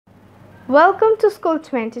Welcome to School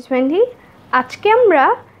 2020. আজকে আমরা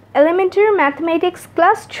elementary mathematics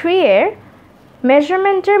class 3 এর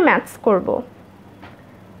মেজারমেন্টের ম্যাথস করব।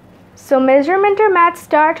 সো মেজারমেন্টের ম্যাথ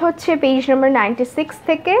স্টার্ট হচ্ছে পেজ নাম্বার 96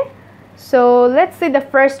 থেকে। So let's see the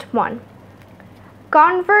first one.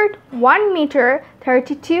 Convert 1 meter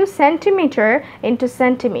 32 centimeter into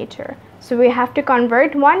centimeter. So we have to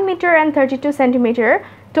convert 1 meter and 32 centimeter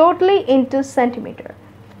totally into centimeter.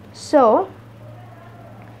 So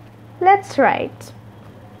let's write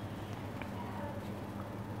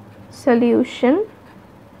solution.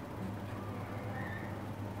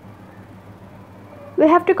 We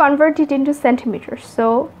have to convert it into centimeters. So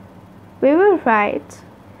we will write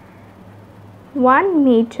 1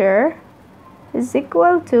 meter is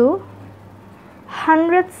equal to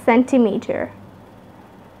 100 centimeter.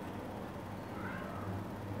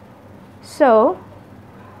 So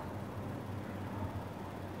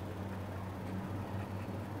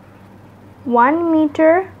 1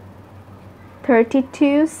 meter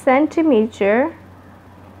 32 centimeter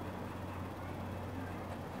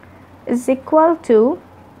is equal to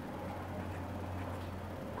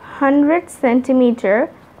 100 centimeter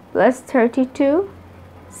plus 32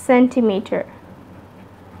 centimeter.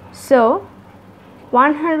 So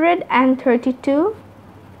 132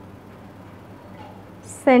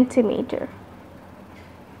 centimeter.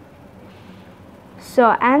 So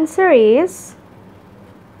answer is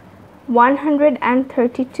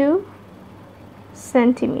 132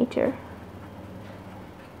 centimeter.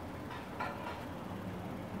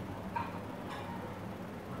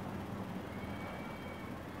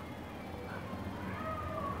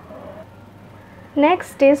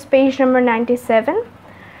 Next is page number 97.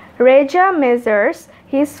 Reja measures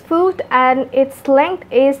his foot and its length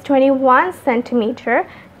is 21 centimeter.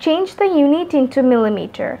 Change the unit into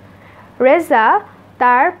millimeter. Reza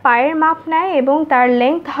তার পায়ের মাপ নেয় এবং তার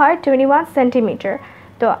length হয় 21 centimetre.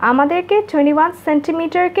 তো আমাদেরকে 21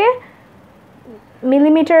 সেন্টিমিটারকে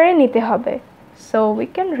মিলিমিটারে নিতে হবে। So we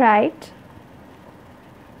can write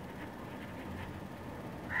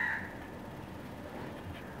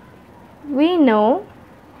we know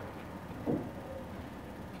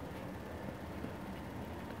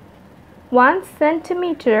one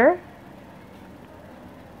centimeter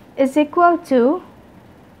is equal to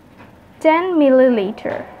 10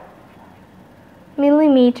 millimeter.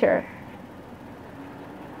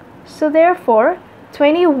 So therefore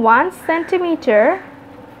 21 centimeter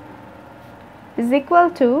is equal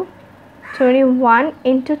to 21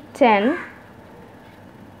 into 10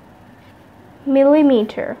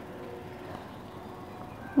 millimeter.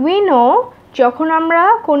 We know যখন আমরা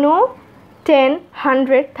কোনো 10,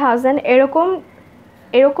 100, 1000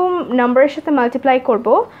 এরকম নাম্বারের সাথে মাল্টিপ্লাই করব,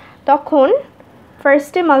 তখন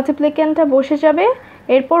ফার্স্টে মাল্টিপ্লিক্যান্টটা বসে যাবে,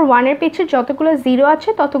 এরপর 1 এর পিছে যতগুলো জিরো আছে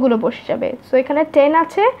ততগুলো বসে যাবে। সো এখানে 10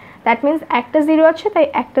 আছে, দ্যাট মিন্স একটা জিরো আছে, তাই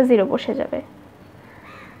একটা জিরো বসে যাবে।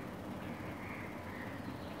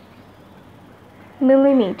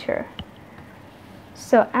 Millimetre.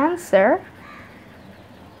 So answer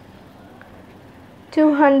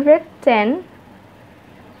 210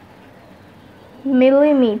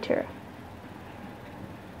 millimeter.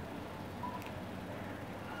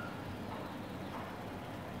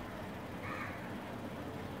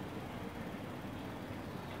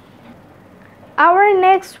 Our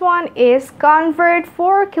next one is convert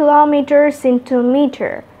 4 kilometers into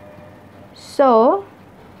meter. So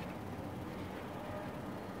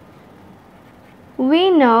we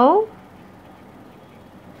know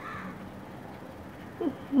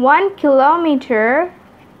 1 kilometer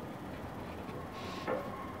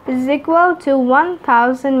is equal to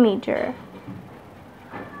 1000 meter.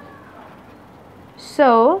 So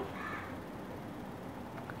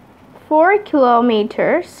 4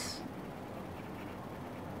 kilometers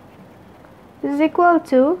is equal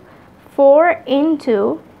to 4 into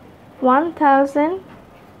 1000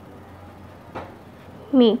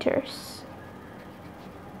 meters.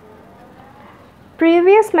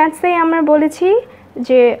 Previous maths এ আমরা বলেছি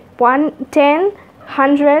যে 1, 10,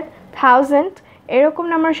 100, 1000 এরকম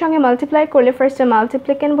নাম্বারের সঙ্গে মাল্টিপ্লাই করলে ফার্স্টে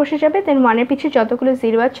মাল্টিপ্লিক্যান্ট বসে যাবে, দেন 1 এর পিছে যতগুলো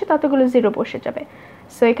জিরো আছে ততগুলো জিরো বসে যাবে।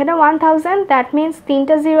 সো এখানে 1000, দ্যাট মিন্স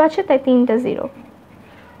 3টা জিরো আছে, তাই 3টা zero.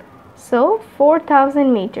 So 4000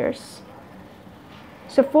 meters.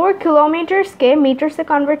 So 4 kilometers কে meters এ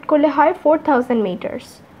কনভার্ট করলে হয় 4000 meters.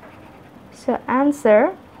 So answer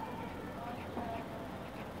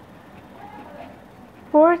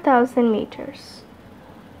 4000 meters.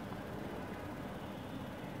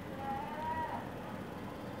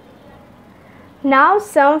 Now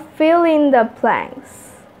some fill in the blanks.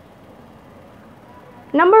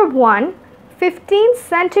 Number 1, 15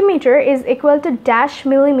 centimeter is equal to dash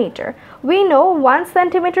millimeter. We know 1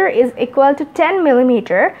 centimeter is equal to 10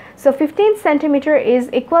 millimeter. So 15 centimeter is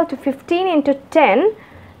equal to 15 into 10,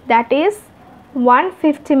 that is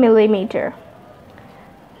 150 millimeter.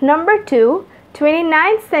 Number 2,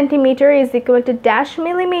 29 centimeter is equal to dash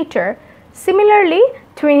millimeter. Similarly,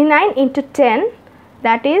 29 into 10,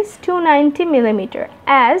 that is 290 millimeter,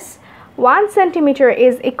 as 1 centimeter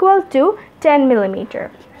is equal to 10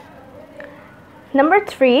 millimeter. Number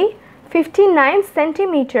 3, 59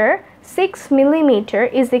 centimeter 6 millimeter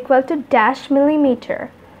is equal to dash millimeter.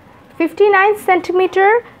 59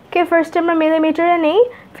 centimeter के first আমরা millimeter এ নেই,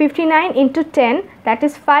 59 into 10, that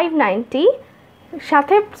is 590,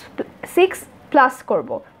 সাথে 6 plus করব,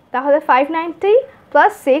 তাহলে 590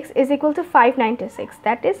 plus 6 is equal to 596,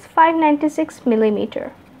 that is 596 millimeter.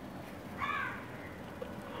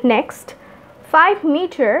 Next, 5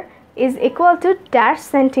 meter is equal to dash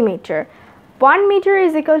centimeter. 1 meter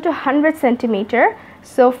is equal to 100 centimeter.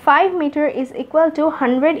 So 5 meter is equal to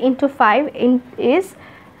 100 into 5 is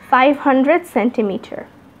 500 centimeter.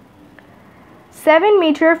 7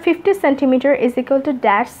 meter 50 centimeter is equal to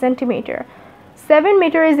dash centimeter. 7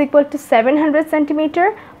 meter is equal to 700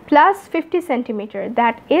 centimeter plus 50 centimeter,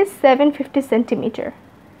 that is 750 centimeter.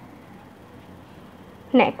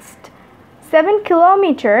 Next, 7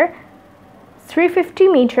 kilometer 350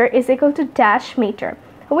 meter is equal to dash meter.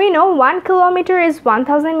 We know 1 kilometer is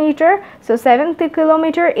 1000 meter, so 7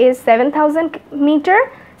 kilometer is 7000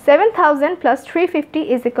 meter. 7000 plus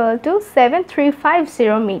 350 is equal to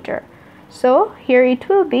 7350 meter. So here it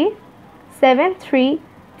will be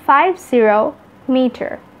 7350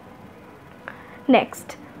 meter.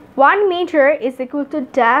 Next, 1 meter is equal to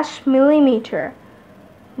dash millimeter.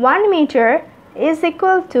 1 meter is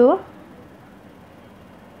equal to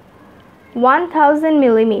 1000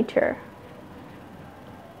 millimeter.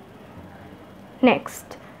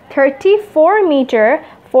 Next, 34 meter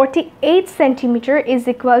 48 centimeter is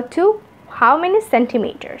equal to how many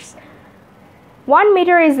centimeters? 1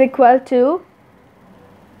 meter is equal to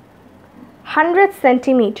 100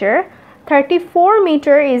 centimeter. 34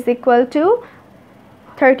 meter is equal to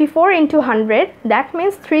 34 into 100, that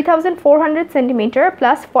means 3400 centimeter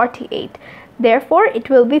plus 48. Therefore, it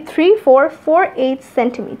will be 3448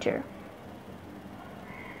 centimeter.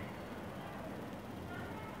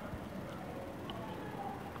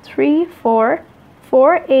 Three, 4,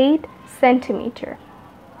 4, 8 centimeter.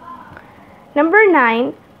 Number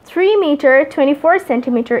 9, 3 meter 24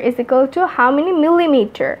 centimeter is equal to how many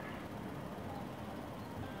millimeter?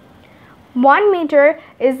 1 meter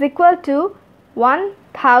is equal to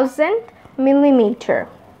 1000 millimeter.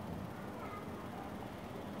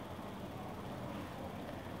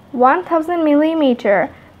 1000 millimeter.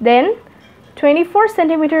 Then 24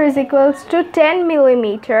 centimeter is equals to 10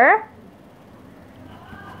 millimeter.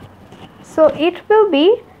 So it will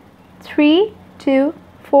be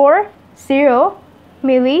 3240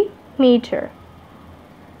 millimeter.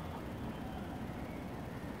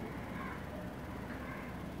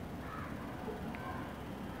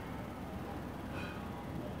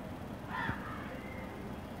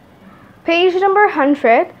 Page number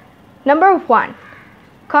 100. Number 1.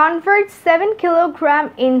 Convert 7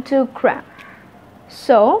 kilogram into gram.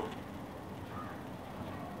 So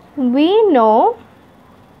we know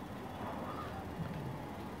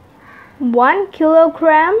 1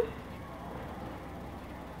 kilogram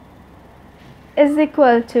is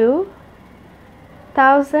equal to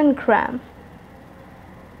 1000 gram.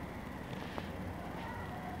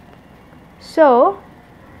 So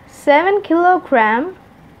 7 kilogram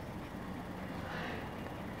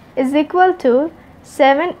is equal to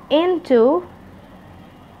 7 into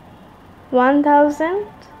 1000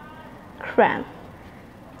 gram.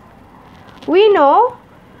 We know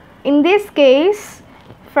in this case,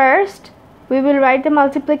 first we will write the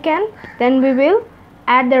multiplicand, then we will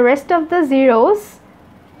add the rest of the zeros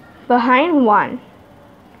behind 1.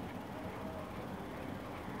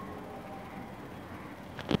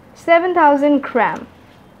 7000 gram.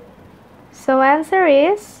 So answer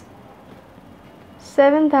is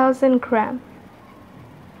 7000 gram.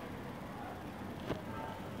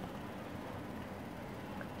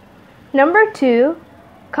 Number 2,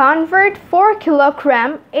 convert 4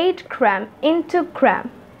 kilogram 8 gram into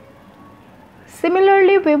gram.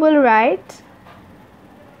 Similarly, we will write,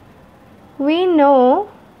 we know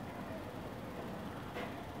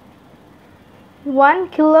 1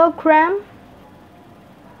 kilogram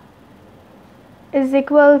is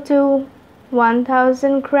equal to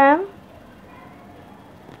 1000 gram.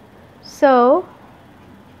 So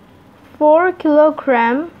 4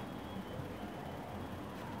 kilogram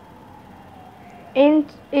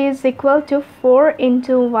is equal to 4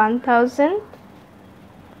 into 1000.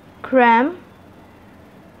 gram.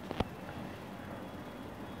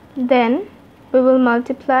 Then we will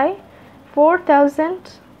multiply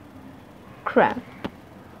 4000 gram.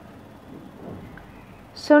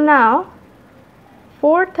 So now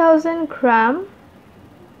 4000 gram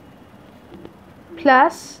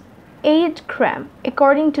plus 8 gram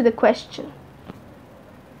according to the question.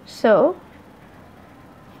 So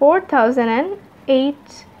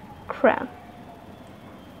 4008 gram.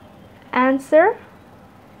 Answer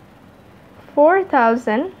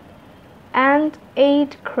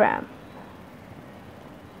 4008 gram.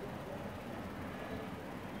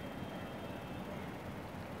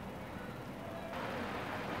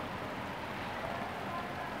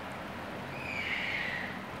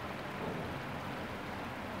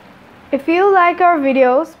 If you like our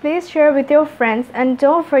videos, please share with your friends and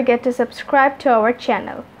don't forget to subscribe to our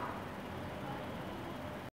channel.